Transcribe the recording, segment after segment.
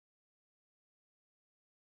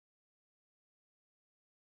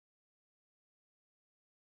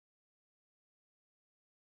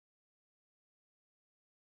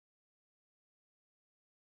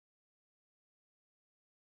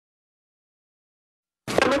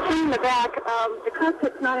sitting in the back. The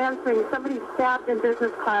cockpit's not answering. Somebody's stabbed in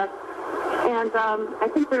business class. And I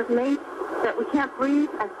think there's mates that we can't breathe.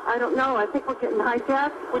 I don't know. I think we're getting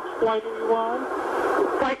hijacked. Which flight are you on?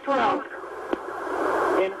 Flight 12.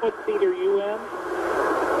 And what seat are you in?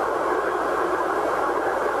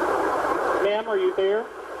 Ma'am, are you there?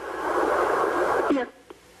 Yes.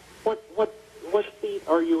 What seat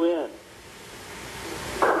are you in?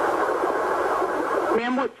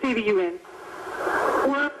 Ma'am, what seat are you in?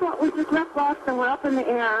 We just left Boston. We're up in the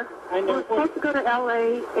air. We're supposed to go to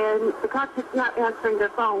L.A., and the cockpit's not answering their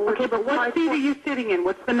phone. Okay, but what seat are you sitting in?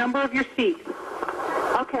 What's the number of your seat?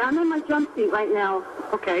 Okay, I'm in my jump seat right now.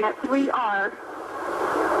 Okay. At 3R.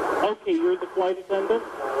 Okay, you're the flight attendant?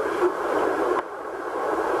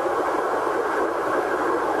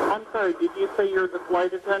 I'm sorry, did you say you're the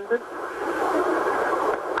flight attendant?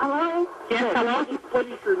 Hello? Yes, hello? What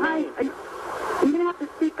is your name? Hi. You're going to have to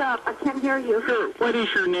speak up. I can't hear you. Sure. What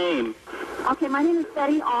is your name? Okay, my name is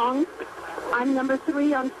Betty Ong. I'm number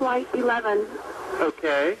 3 on flight 11.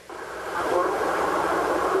 Okay.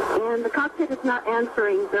 And the cockpit is not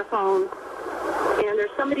answering their phone. And there's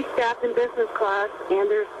somebody stabbed in business class, and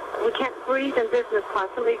we can't breathe in business class.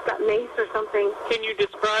 Somebody's got mace or something. Can you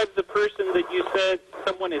describe the person that you said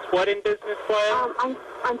someone is what in business class?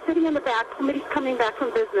 I'm sitting in the back. Somebody's coming back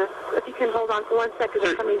from business. If you can hold on for 1 second,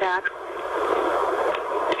 they're coming back.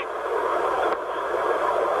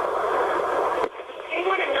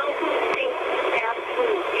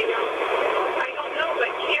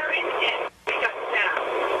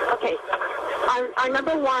 Our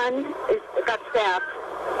number 1 got stabbed.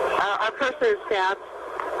 Our purser is stabbed.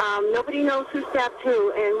 Nobody knows who stabbed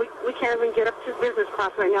who, and we can't even get up to business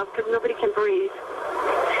class right now because nobody can breathe.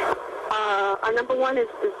 Our number 1 is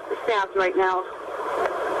stabbed right now.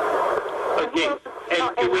 Okay.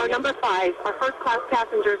 And our number 5, our first class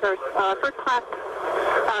passengers, our first class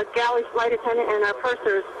galley flight attendant, and our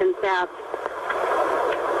purser has been stabbed.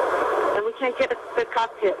 And we can't get the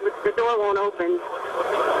cockpit. The door won't open.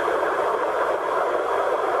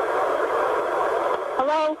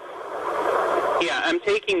 Hello? Yeah, I'm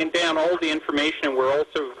taking down all the information, and we're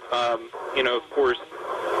also, of course,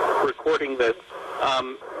 recording this.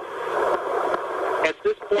 At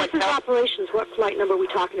this point... This is operations. What flight number are we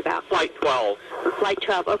talking about? Flight 12. Flight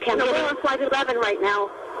 12. Okay, no, we're on flight 11 right now.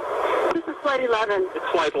 This is flight 11. It's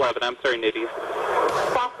flight 11. I'm sorry, Nitty.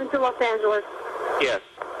 Boston to Los Angeles. Yes.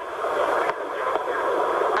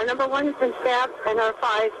 Our number 1 has been stabbed, and our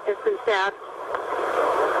 5 has been stabbed.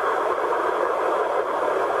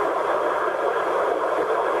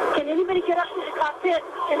 Can anybody get up to the cockpit?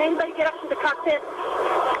 Can anybody get up to the cockpit?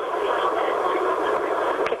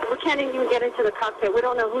 Okay, we can't even get into the cockpit. We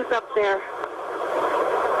don't know who's up there.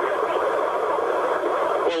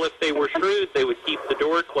 Well, if they were shrewd, they would keep the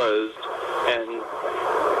door closed, and...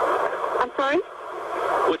 I'm sorry?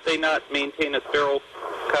 Would they not maintain a sterile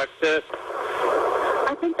cockpit?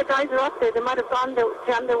 I think the guys are up there. They might have found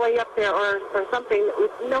their way up there or something.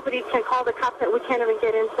 Nobody can call the cockpit. We can't even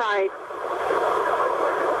get inside.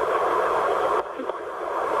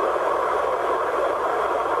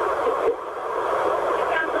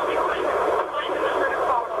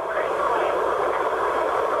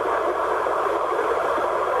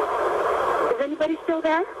 Still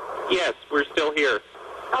there? Yes, we're still here.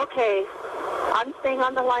 Okay. I'm staying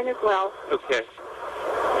on the line as well. Okay.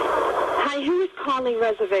 Hi, who is calling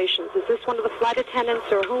reservations? Is this one of the flight attendants,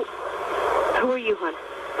 or who are you, hon?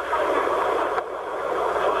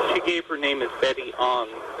 She gave her name as Betty Ong.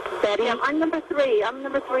 Betty? Yeah, I'm number 3. I'm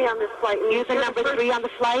number 3 on this flight. You're the number 3 on the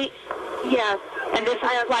flight? Yes. And this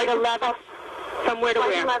is flight 11? From where to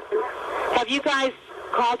where? 11. Have you guys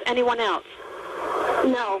called anyone else?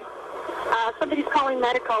 No. Somebody's calling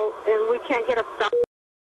medical, and we can't get a stop.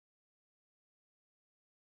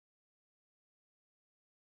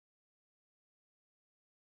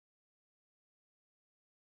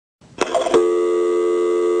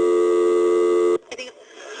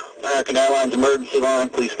 American Airlines emergency line,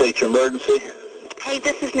 please state your emergency. Hey,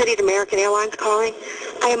 this is Nitty, American Airlines calling.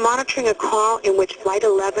 I am monitoring a call in which Flight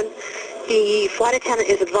 11, the flight attendant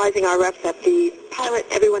is advising our reps that the pilot,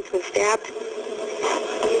 everyone's been stabbed.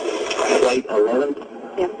 Flight 11?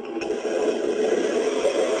 Yeah.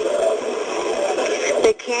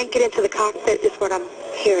 They can't get into the cockpit is what I'm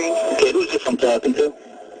hearing. Okay, who's this I'm talking to?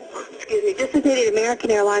 Excuse me, this is Nitty,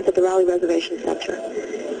 American Airlines at the Raleigh Reservation Center.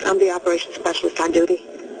 I'm the operations specialist on duty.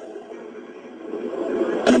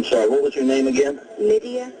 I'm sorry, what was your name again?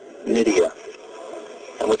 Nydia. Nydia.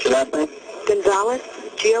 And what's your last name? Gonzalez,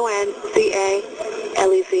 Gonzalez.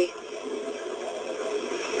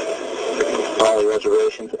 Raleigh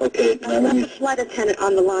reservations. Okay. I left a flight attendant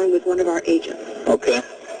on the line with one of our agents. Okay.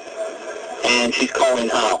 And she's calling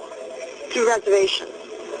how? Through reservation.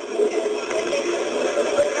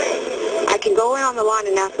 I can go in on the line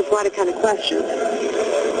and ask a flight attendant questions.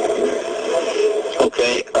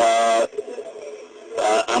 Okay,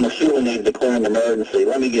 I'm assuming they've declared an emergency.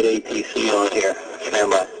 Let me get ATC on here.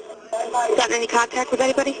 Stand by. Gotten any contact with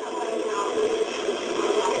anybody?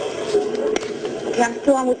 Okay, I'm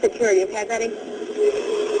still on with security, okay, Betty?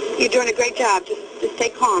 You're doing a great job. Just stay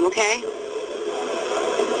calm, okay?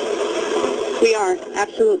 We are,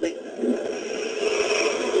 absolutely.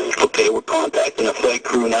 Okay, we're contacting a flight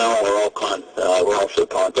crew now. We're also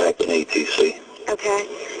contacting ATC. Okay.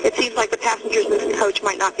 It seems like the passengers in the coach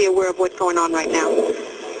might not be aware of what's going on right now.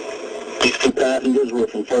 These two passengers were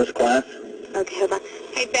from first class. Okay, hold on.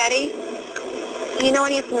 Hey, Betty, do you know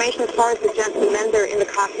any information as far as the gentlemen that are in the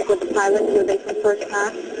cockpit with the pilot? Were they from first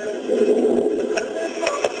class?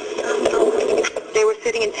 They were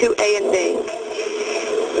sitting in 2A and B.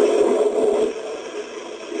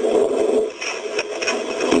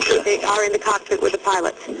 Okay. They are in the cockpit with the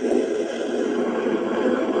pilots.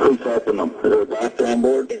 Who's helping them? Is there a doctor on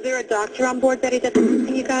board? Is there a doctor on board, Betty, that's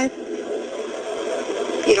assisting you guys?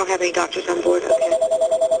 You don't have any doctors on board? Okay.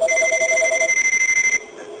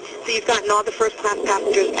 So you've gotten all the first class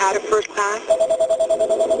passengers out of first class?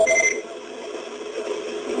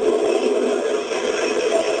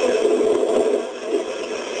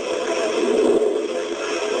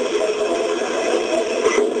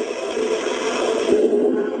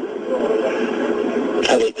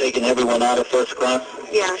 Have they taken everyone out of first class?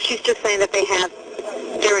 Yeah, she's just saying that they have.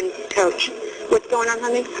 They're in coach. What's going on,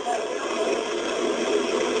 honey?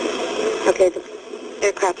 Okay, the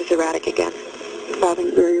aircraft is erratic again.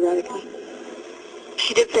 Bobbing very erratically.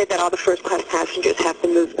 She did say that all the first class passengers have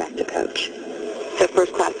been moved back to coach. So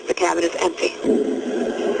first class, the cabin is empty.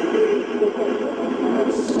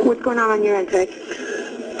 What's going on your end, Ted?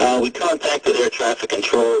 We contacted air traffic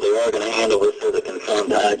control. They are going to handle this as a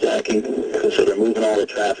confirmed hijacking, so they're moving all the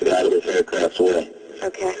traffic out of this aircraft's way.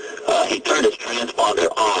 Okay. He turned his transponder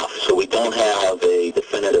off, so we don't have a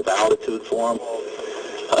definitive altitude for him.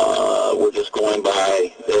 We're just going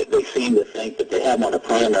by, they seem to think that they have him on a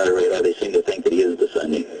primary radar. They seem to think that he is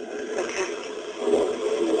descending. Okay.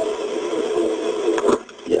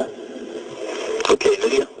 Yeah. Okay,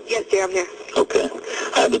 Lydia? Yes, dear, I'm here. Okay.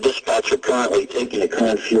 I have the dispatcher currently taking the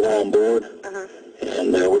current fuel on board,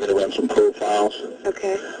 and we're going to run some profiles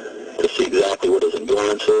Okay. to see exactly what his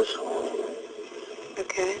endurance is.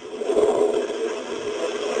 Okay.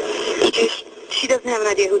 Did you, She doesn't have an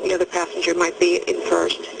idea who the other passenger might be in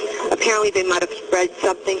first. Apparently they might have spread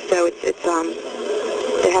something, so they're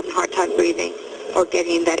having a hard time breathing or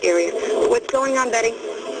getting in that area. What's going on, Betty?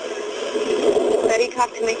 Betty,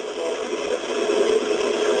 talk to me.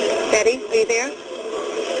 Betty, are you there?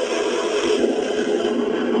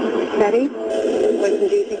 Betty? Winston,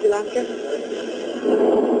 do you think you lost her?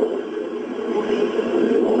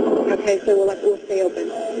 Okay, so we'll stay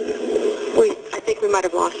open. I think we might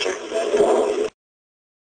have lost her.